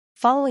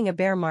Following a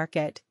bear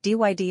market,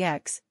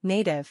 dYdX,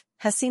 native,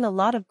 has seen a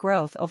lot of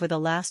growth over the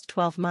last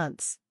 12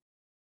 months.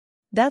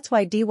 That's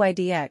why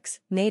dYdX,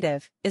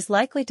 native, is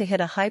likely to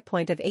hit a high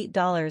point of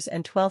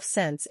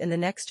 $8.12 in the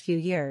next few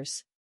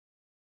years.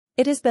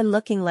 It has been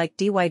looking like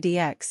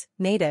dYdX,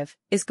 native,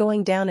 is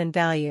going down in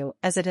value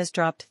as it has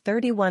dropped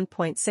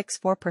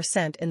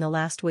 31.64% in the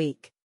last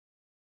week.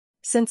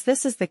 Since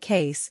this is the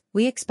case,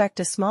 we expect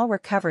a small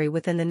recovery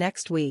within the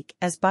next week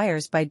as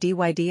buyers buy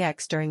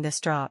dYdX during this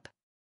drop.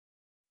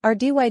 Our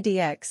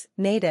dYdX,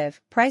 native,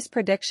 price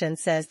prediction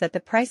says that the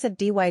price of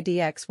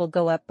dYdX will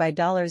go up by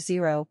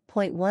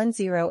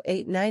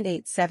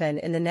 $0.108987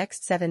 in the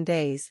next 7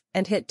 days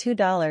and hit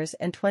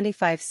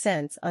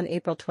 $2.25 on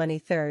April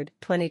 23,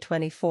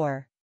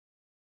 2024.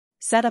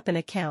 Set up an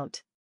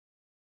account.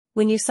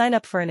 When you sign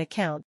up for an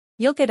account,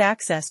 you'll get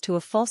access to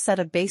a full set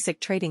of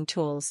basic trading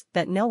tools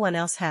that no one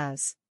else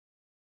has.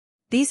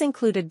 These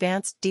include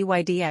advanced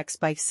dYdX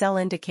buy-sell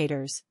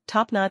indicators,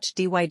 top-notch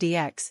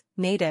dYdX,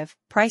 native,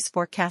 price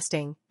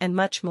forecasting, and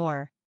much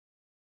more.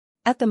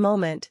 At the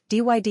moment,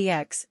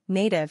 dYdX,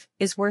 native,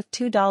 is worth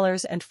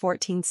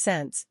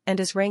 $2.14 and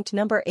is ranked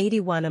number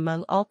 81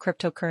 among all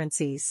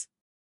cryptocurrencies.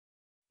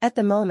 At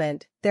the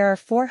moment, there are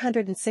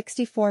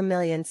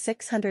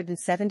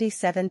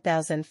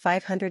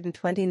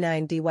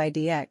 464,677,529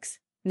 dYdX,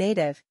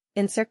 native,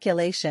 in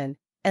circulation,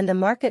 and the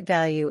market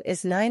value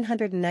is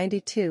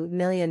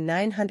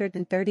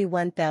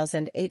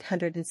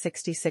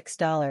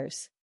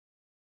 $992,931,866.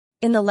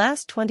 In the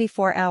last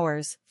 24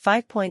 hours,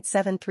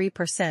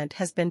 5.73%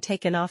 has been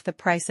taken off the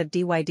price of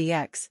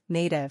dYdX,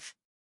 native.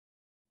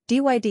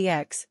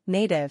 dYdX,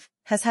 native,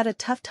 has had a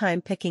tough time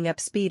picking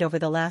up speed over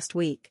the last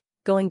week,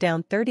 going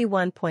down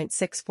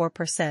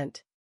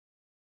 31.64%.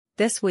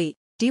 This week,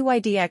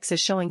 dYdX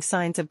is showing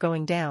signs of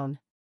going down.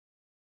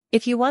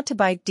 If you want to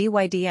buy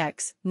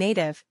dYdX,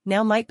 native,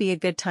 now might be a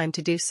good time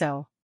to do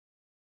so.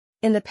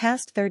 In the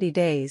past 30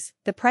 days,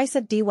 the price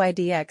of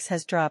dYdX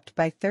has dropped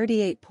by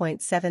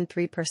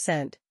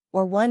 38.73%,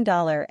 or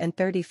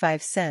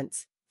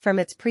 $1.35, from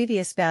its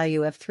previous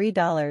value of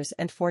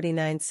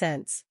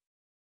 $3.49.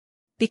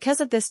 Because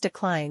of this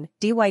decline,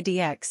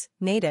 dYdX,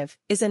 native,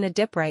 is in a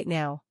dip right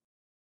now.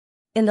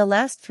 In the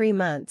last 3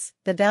 months,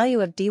 the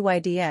value of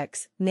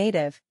dYdX,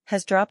 native,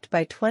 has dropped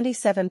by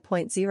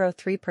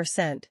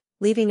 27.03%,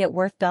 leaving it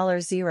worth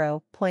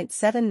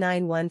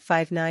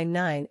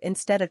 $0.791599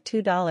 instead of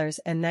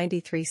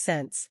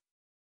 $2.93.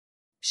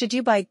 Should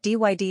you buy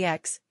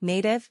dYdX,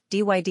 native,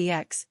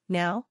 dYdX,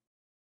 now?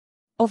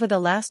 Over the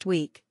last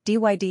week,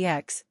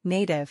 dYdX,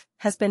 native,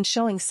 has been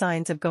showing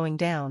signs of going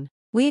down.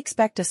 We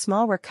expect a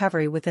small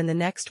recovery within the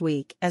next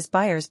week as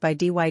buyers buy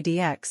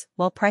dYdX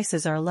while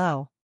prices are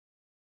low.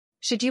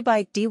 Should you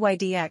buy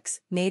dYdX,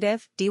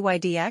 native,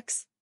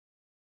 dYdX?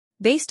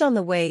 Based on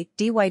the way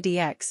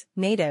dYdX,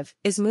 native,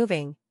 is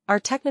moving,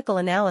 our technical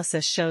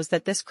analysis shows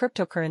that this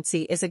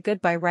cryptocurrency is a good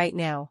buy right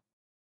now.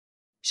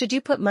 Should you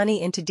put money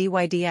into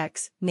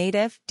dYdX,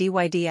 native,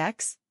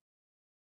 dYdX?